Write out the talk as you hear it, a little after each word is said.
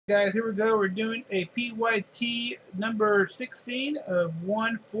guys, here we go. We're doing a PYT number 16 of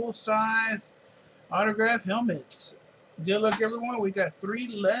 1 full-size autograph helmet. Good luck, everyone. We got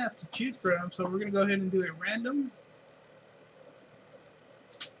 3 left to choose from, so we're going to go ahead and do a random.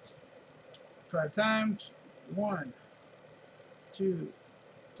 5 times. 1, 2,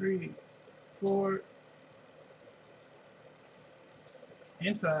 3, 4,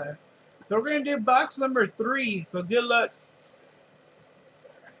 and 5. So we're going to do box number 3, so good luck.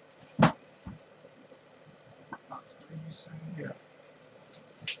 Box 3, you say? Yeah.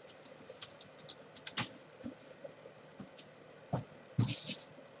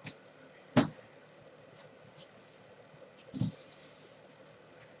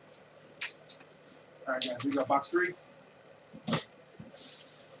 Alright guys, we got box 3.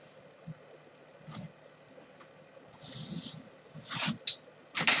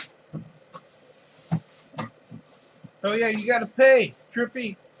 Oh yeah, you gotta pay,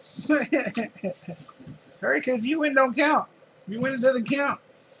 Trippy. Hurry, because if you win, don't count. If you win, it doesn't count.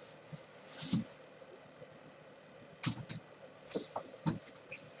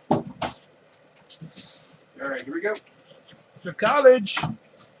 Alright, here we go. For college.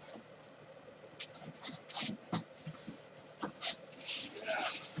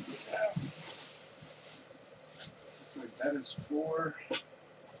 So that is for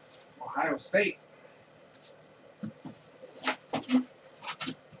Ohio State.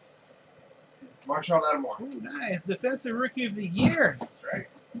 Marshall Lattimore. Ooh, nice. Defensive Rookie of the Year. That's right.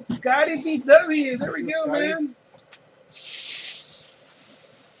 Scotty BW. There we go, Scotty. Man.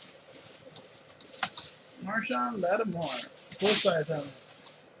 Marshall Lattimore. Full-size helmet.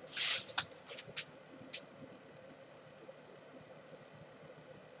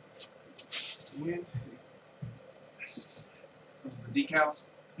 Decals.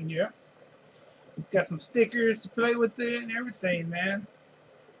 Yeah. Got some stickers to play with it and everything, man.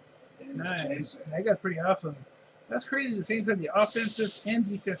 Nice. That got pretty awesome. That's crazy. The Saints have the offensive and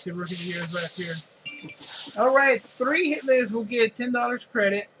defensive rookie of the years back here. All right, 3 hit lists will get $10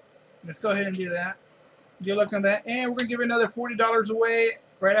 credit. Let's go ahead and do that. Good luck on that. And we're going to give another $40 away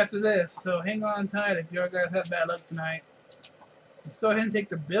right after this. So hang on tight if y'all guys have bad luck tonight. Let's go ahead and take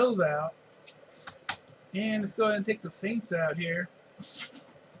the Bills out. And let's go ahead and take the Saints out here.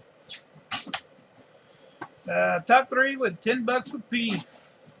 Top 3 with $10 a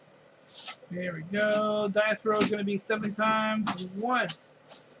piece. There we go. Dice roll is going to be 7 times. 1,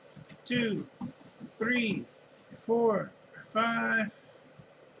 2, 3, 4, 5,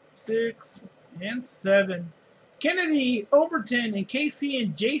 6, and 7. Kennedy, Overton, and KC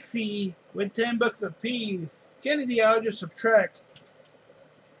and JC with $10 a piece. Kennedy, I'll just subtract.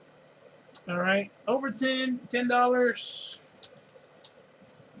 All right. Overton, $10.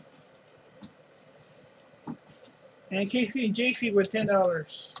 And KC and JC with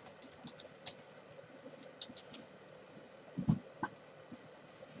 $10.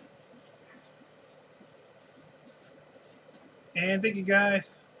 And thank you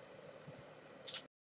guys.